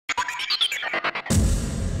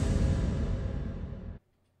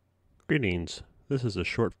Greetings. This is a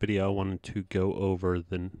short video. I wanted to go over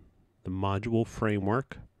the module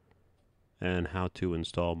framework and how to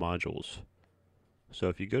install modules. So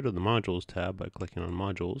if you go to the Modules tab by clicking on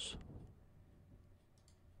Modules,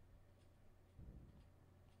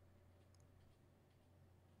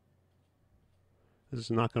 this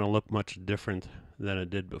is not going to look much different than it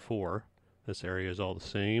did before. This area is all the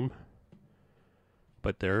same,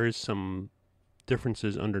 but there is some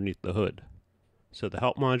differences underneath the hood. So the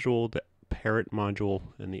help module, the parent module,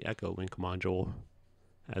 and the SVXLink module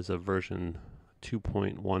as of version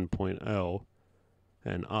 2.1.0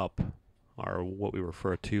 and up are what we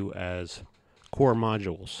refer to as core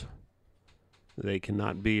modules. They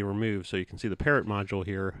cannot be removed. So you can see the parent module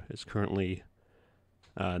here is currently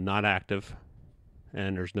not active,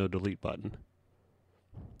 and there's no delete button.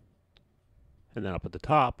 And then up at the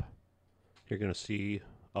top, you're going to see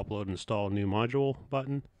upload install new module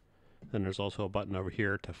button. Then there's also a button over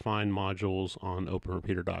here to find modules on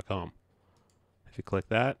OpenRepeater.com. If you click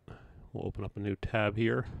that, we'll open up a new tab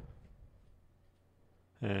here,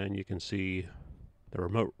 and you can see the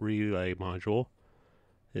remote relay module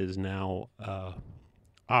is now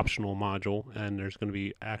optional module, and there's going to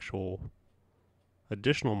be actual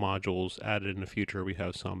additional modules added in the future. We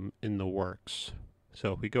have some in the works.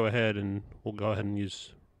 So if we go ahead and we'll go ahead and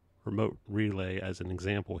use remote relay as an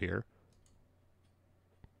example here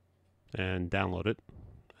and download it,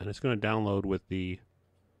 and it's going to download with the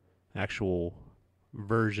actual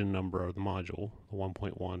version number of the module, the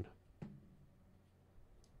 1.1. Go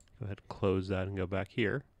ahead and close that and go back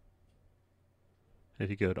here. If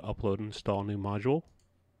you go to upload and install new module,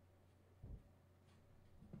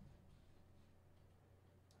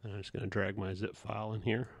 and I'm just going to drag my zip file in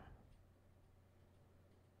here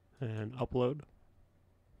and upload,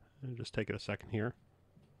 and just take it a second here,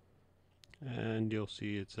 and you'll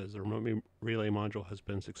see it says the remote relay module has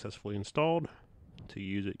been successfully installed. To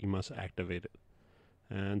use it, you must activate it.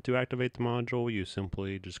 And to activate the module, you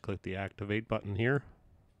simply just click the activate button here,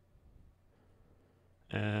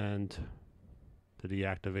 and to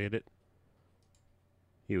deactivate it,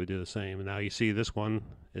 you would do the same. And now you see this one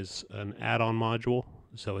is an add-on module,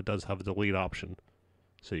 so it does have a delete option.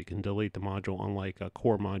 So you can delete the module, unlike a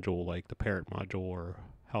core module like the parent module or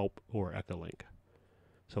help or SVXLink.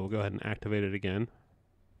 So we'll go ahead and activate it again.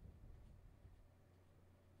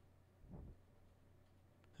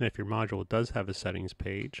 And if your module does have a settings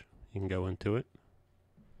page, you can go into it,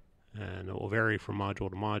 and it will vary from module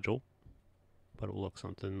to module, but it will look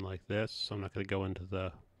something like this. So I'm not going to go into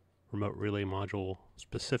the remote relay module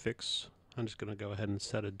specifics. I'm just going to go ahead and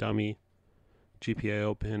set a dummy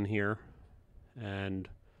GPIO pin here, and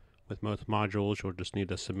with most modules you'll just need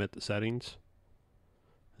to submit the settings.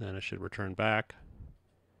 Then it should return back.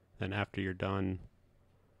 Then after you're done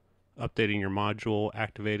updating your module,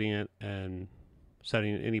 activating it, and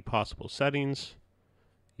setting any possible settings,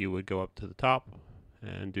 you would go up to the top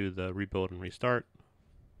and do the rebuild and restart.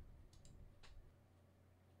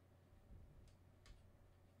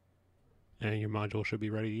 And your module should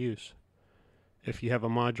be ready to use. If you have a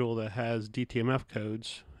module that has DTMF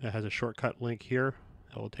codes, it has a shortcut link here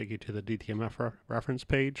that will take you to the DTMF reference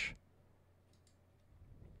page,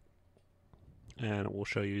 and it will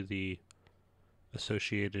show you the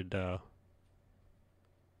associated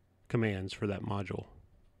commands for that module.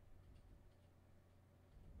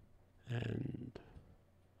 And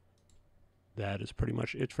that is pretty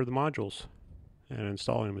much it for the modules, and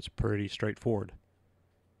installing them is pretty straightforward.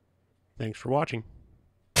 Thanks for watching.